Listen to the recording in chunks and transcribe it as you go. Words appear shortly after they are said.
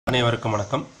அனைவருக்கும்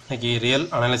வணக்கம். இன்னைக்கு ரியல்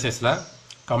அனாலிசிஸ்ல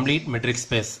கம்ப்ளீட் மெட்ரிக்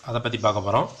ஸ்பேஸ் அதை பத்தி பார்க்க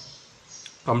போறோம்.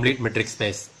 Complete metric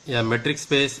space. A metric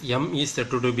space M is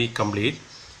said to be complete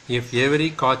if every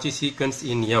Cauchy sequence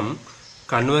in M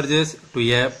converges to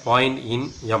a point in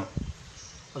M.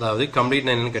 அதாவது complete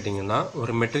என்னன்னு கேட்டிங்கன்னா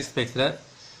ஒரு மெட்ரிக் ஸ்பேஸ்ல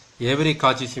every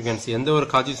Cauchy sequence எந்த ஒரு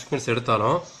Cauchy sequence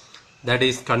எடுத்தாலும் that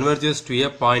is converges to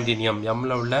a point in M.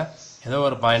 Mல உள்ள ஏதோ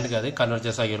ஒரு பாயிண்ட்க்கு அது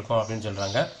கன்வர்ஜஸ் ஆகி இருக்கும் அப்படினு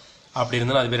சொல்றாங்க. அப்படி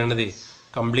இருந்தா அது பேர் என்னது?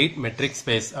 Complete metric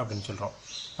space அப்படினு சொல்றோம்.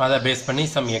 அதை பேஸ் பண்ணி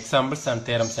some examples and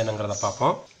theorems என்னங்கறத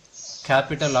பாப்போம்.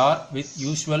 Capital R with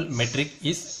usual metric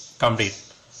is complete.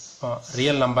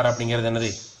 Real number அப்படிங்கிறது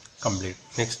என்னது? Complete.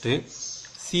 Next,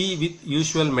 C with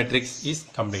usual metrics is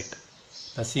complete.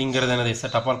 Cங்கிறது என்னது?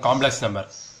 Set of all complex number.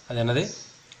 அது என்னது?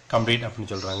 Complete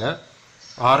அப்படின்னு சொல்றாங்க.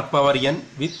 R power n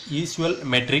with usual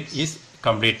metric is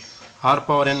complete. R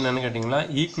power n என்னன்னு கேட்டிங்கன்னா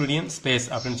Euclidean space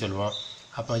அப்படின்னு சொல்லுவோம்.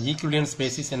 அப்ப Euclidean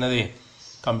space is என்னது?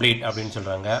 Complete அப்படின்னு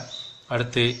சொல்றாங்க.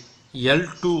 அடுத்து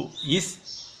L2 is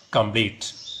complete.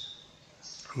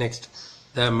 Next,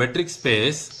 the metric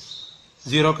space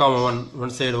 0, 1,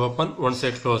 one side open, one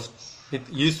side closed with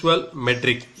usual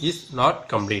metric is not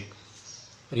complete.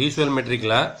 Usual metric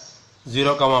la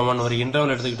 0, 1 ஒரு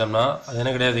interval எடுத்துக்கிட்டோம்னா அது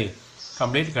என்ன கிடையாது?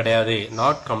 Complete கிடையாது,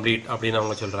 not complete அப்படின்னு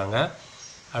அவங்க சொல்றாங்க.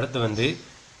 அடுத்து வந்து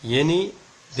any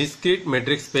discrete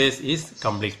metric space is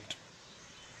complete.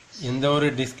 எந்த ஒரு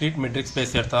discrete metric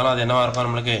space எடுத்தாலும் அது என்னவா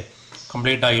இருக்கும்? நமக்கு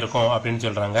complete ஆகிருக்கும் அப்படின்னு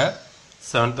சொல்றாங்க.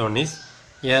 Seventh one is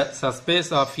a subspace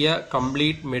of a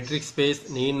complete metric space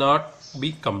need not be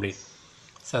complete.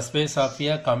 Subspace of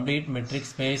a complete metric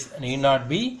space need not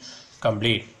be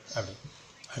complete.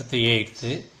 அடுத்து 8th,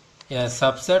 a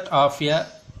subset of a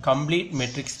complete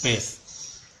metric space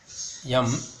M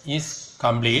is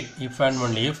complete if and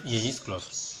only if A is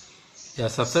closed.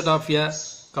 A subset of a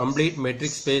complete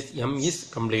metric space M is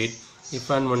complete if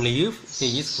and only if A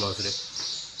is closed.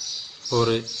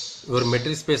 ஒரு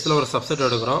matric ஸ்பேஸ்ல ஒரு subset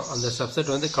எடுக்கிறோம். அந்த subset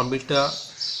வந்து கம்ப்ளீட்டா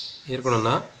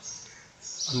இருக்கணும்னா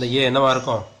அந்த A என்னவா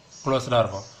இருக்கும்? க்ளோஸ்டா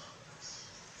இருக்கும்.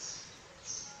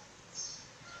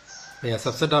 A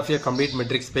subset of a complete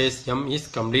metric space M is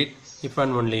complete if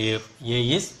and only if A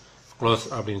is closed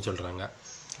அப்படின்னு சொல்றாங்க.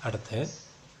 அடுத்து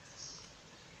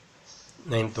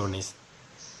 9th one is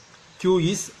Q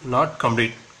is not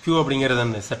complete. Q அப்படிங்கிறது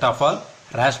என்ன? Set of all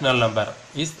rational number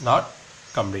is not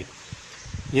complete.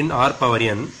 In R power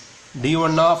n,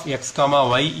 d1 of x comma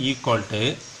y equal to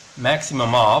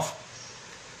maximum of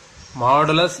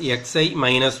modulus xi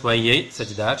minus yi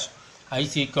such that I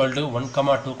is equal to 1,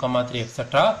 2, 3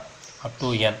 etc. up to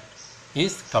n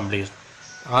is complete.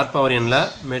 R power n ல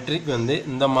matric வந்து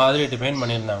இந்த மாதிரி define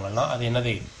பண்ணியிருந்தாங்கன்னா அது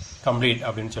என்னது? Complete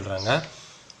அப்படின்னு சொல்றாங்க.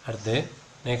 அடுத்து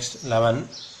next 11,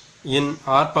 in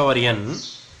R power n,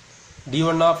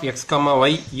 d1 of x comma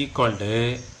y equal to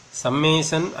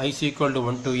summation I is equal to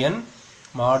 1 to n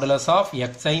modulus of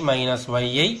xi minus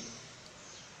yi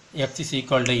x is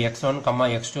equal to x1,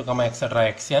 x2, etc.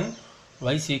 xn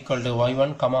y is equal to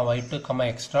y1, y2,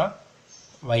 extra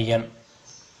yn.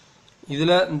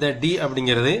 இதுல இந்த d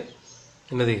அப்படிங்கிறது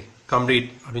என்னது? Complete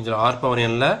அப்படின்னு சொல்றோம். R power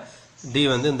n ல d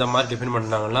வந்து இந்த மாதிரி டிஃபைன்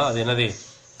பண்ணாங்கன்னா அது என்னது?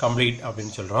 கம்ப்ளீட்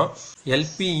அப்படின்னு சொல்றோம்.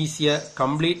 LP is a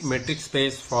complete metric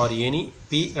space for any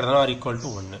p greater than or equal to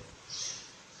 1.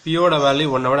 p ஓட வேல்யூ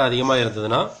 1 விட அதிகமா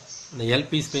இருந்ததுன்னா இந்த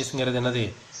LP ஸ்பேஸ்ங்கிறது என்னது?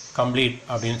 கம்ப்ளீட்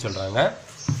அப்படின்னு சொல்றாங்க.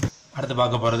 அடுத்து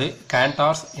பார்க்க போறது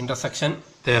Cantor's intersection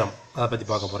theorem. அதை பத்தி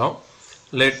பார்க்க போறோம்.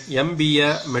 Let M be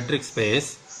a metric space.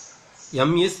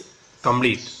 M is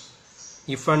complete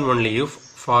if and only if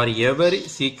for every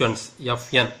sequence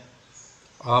Fn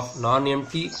of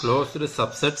non-empty closed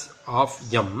subsets of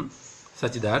M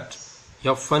such that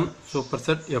F1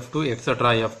 superset F2 etc.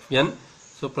 Fn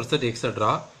superset etc.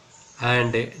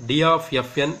 and d of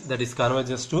Fn that is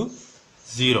converges to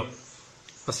 0.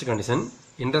 First condition,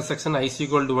 intersection I is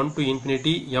equal to 1 to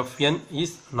infinity Fn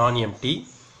is non-empty.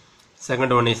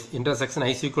 Second one is intersection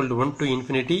I is equal to 1 to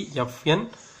infinity Fn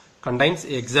contains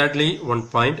exactly one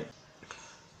point.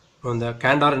 இந்த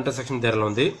Cantor intersection theorem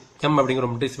வந்து M அப்படிங்கிற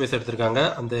ஒரு metric space எடுத்திருக்காங்க.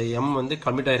 அந்த M வந்து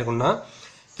complete ஆயிருக்கும்னா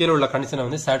கீழே உள்ள கண்டிஷனை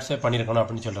வந்து சாட்டிஸ்ஃபை பண்ணியிருக்கணும்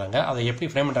அப்படின்னு சொல்றாங்க. அதை எப்படி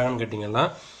ஃப்ரேம் பண்றாங்கன்னு கேட்டீங்கன்னா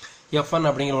F1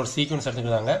 அப்படிங்கிற ஒரு சீக்வன்ஸ்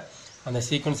எடுத்துக்கிறாங்க. அந்த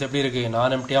சீக்வன்ஸ் எப்படி இருக்கு?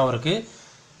 நான் எம்டியாவும் இருக்கு,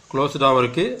 க்ளோஸ்டாவும்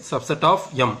இருக்கு, சப்செட் ஆஃப்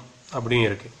M அப்படியும்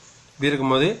இருக்கு. இப்படி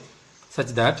இருக்கும்போது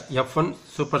such that F1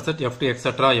 superset F2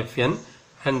 etc. Fn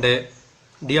and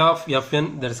d of Fn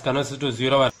that is converges to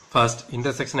 0. First,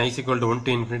 intersection I is equal to 1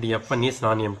 to infinity F1 is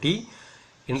non-empty.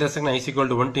 Intersection I is equal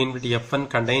to 1 to infinity Fn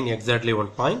contain exactly one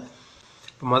point.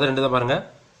 இப்போ முதல்ல ரெண்டு தான் பாருங்க,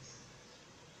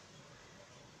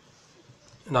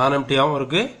 நான் எம்டியாவும்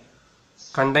இருக்கு,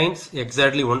 contains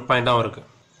exactly one point ஆவும் இருக்கு.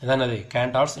 இதான் அது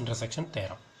Cantor's intersection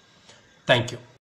theorem. Thank you.